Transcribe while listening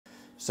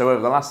So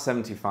over the last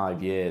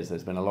 75 years,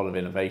 there's been a lot of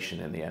innovation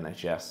in the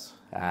NHS,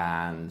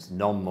 and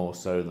none more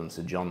so than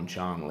Sir John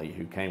Charnley,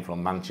 who came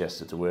from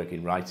Manchester to work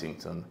in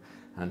Wrightington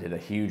and did a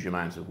huge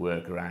amount of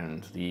work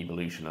around the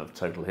evolution of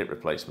total hip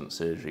replacement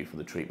surgery for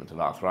the treatment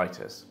of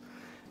arthritis.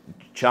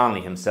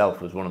 Charnley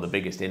himself was one of the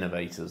biggest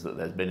innovators that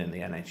there's been in the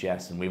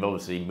NHS, and we've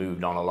obviously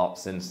moved on a lot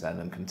since then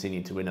and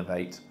continued to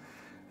innovate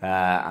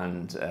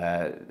and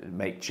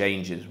make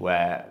changes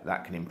where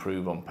that can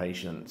improve on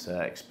patient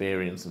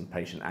experience and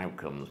patient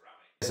outcomes.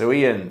 So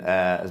Ian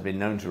has been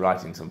known to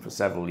Wrightington for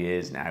several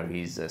years now.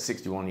 He's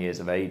 61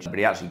 years of age, but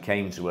he actually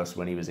came to us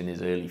when he was in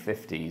his early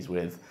 50s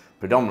with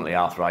predominantly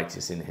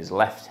arthritis in his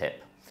left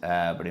hip,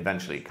 but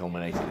eventually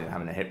culminated in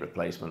having a hip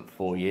replacement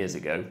 4 years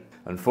ago.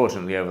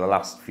 Unfortunately, over the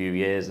last few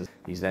years,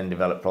 he's then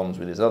developed problems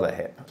with his other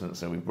hip,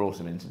 so we brought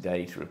him in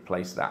today to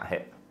replace that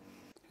hip.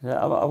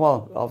 Yeah,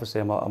 well, obviously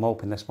I'm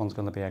hoping this one's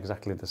going to be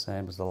exactly the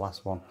same as the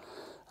last one.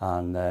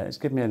 And it's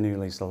given me a new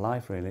lease of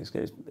life, really.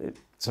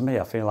 To me,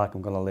 I feel like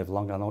I'm going to live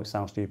longer. I know it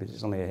sounds stupid,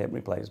 it's only a hip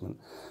replacement,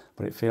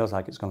 but it feels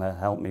like it's going to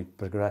help me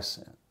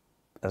progress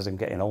as I'm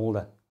getting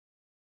older.